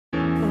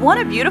Want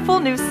a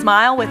beautiful new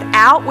smile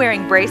without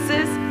wearing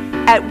braces?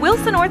 At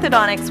Wilson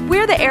Orthodontics,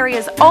 we're the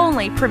area's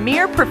only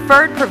premier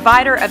preferred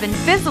provider of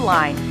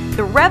Invisalign,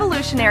 the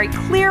revolutionary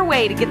clear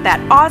way to get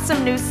that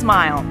awesome new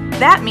smile.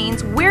 That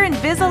means we're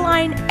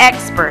Invisalign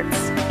experts.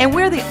 And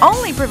we're the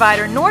only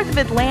provider north of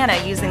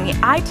Atlanta using the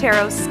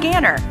iTero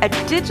scanner, a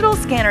digital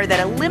scanner that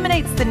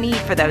eliminates the need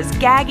for those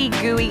gaggy,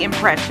 gooey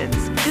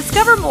impressions.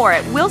 Discover more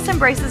at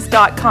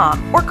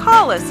wilsonbraces.com or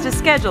call us to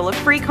schedule a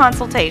free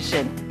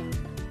consultation.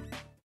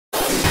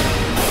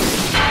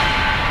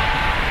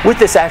 With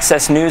this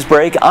Access News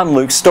break, I'm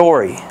Luke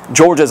Story.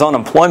 Georgia's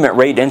unemployment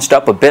rate inched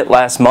up a bit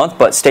last month,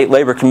 but State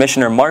Labor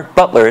Commissioner Mark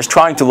Butler is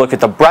trying to look at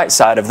the bright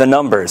side of the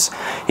numbers.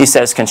 He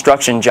says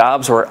construction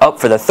jobs were up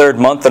for the third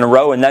month in a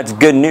row, and that's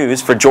good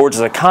news for Georgia's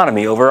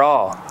economy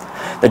overall.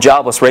 The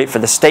jobless rate for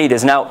the state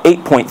is now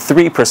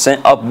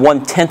 8.3%, up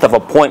 1/10 of a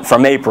point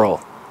from April.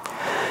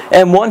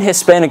 And one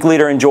Hispanic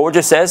leader in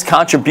Georgia says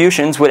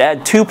contributions would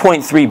add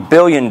 $2.3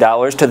 billion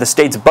to the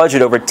state's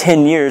budget over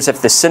 10 years if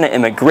the Senate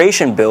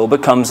immigration bill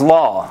becomes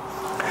law.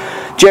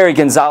 Jerry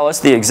Gonzalez,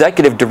 the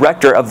executive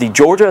director of the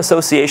Georgia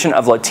Association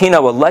of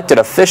Latino Elected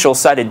Officials,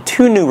 cited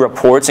two new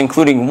reports,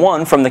 including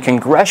one from the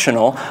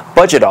Congressional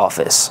Budget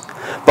Office.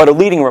 But a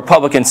leading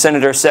Republican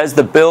senator says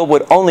the bill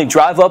would only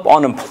drive up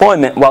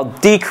unemployment while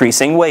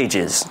decreasing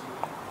wages.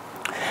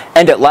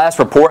 And at last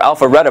report,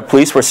 Alpharetta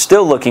police were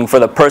still looking for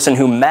the person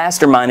who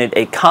masterminded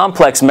a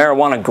complex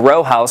marijuana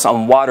grow house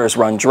on Waters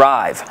Run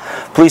Drive.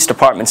 Police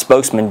Department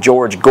spokesman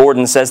George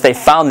Gordon says they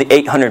found the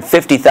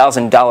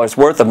 $850,000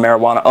 worth of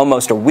marijuana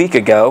almost a week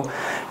ago.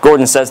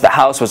 Gordon says the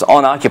house was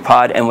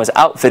unoccupied and was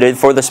outfitted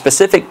for the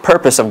specific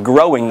purpose of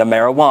growing the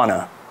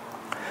marijuana.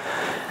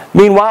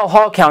 Meanwhile,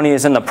 Hall County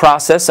is in the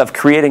process of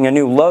creating a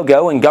new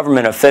logo, and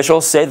government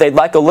officials say they'd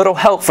like a little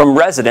help from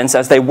residents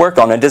as they work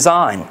on a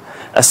design.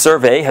 A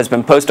survey has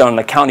been posted on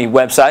the county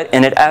website,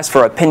 and it asks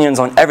for opinions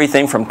on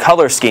everything from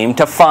color scheme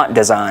to font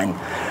design.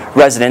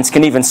 Residents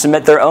can even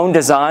submit their own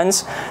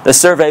designs. The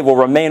survey will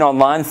remain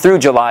online through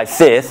July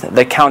 5th.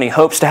 The county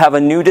hopes to have a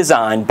new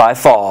design by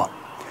fall.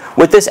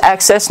 With this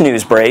Access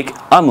News break,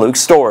 I'm Luke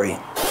Story.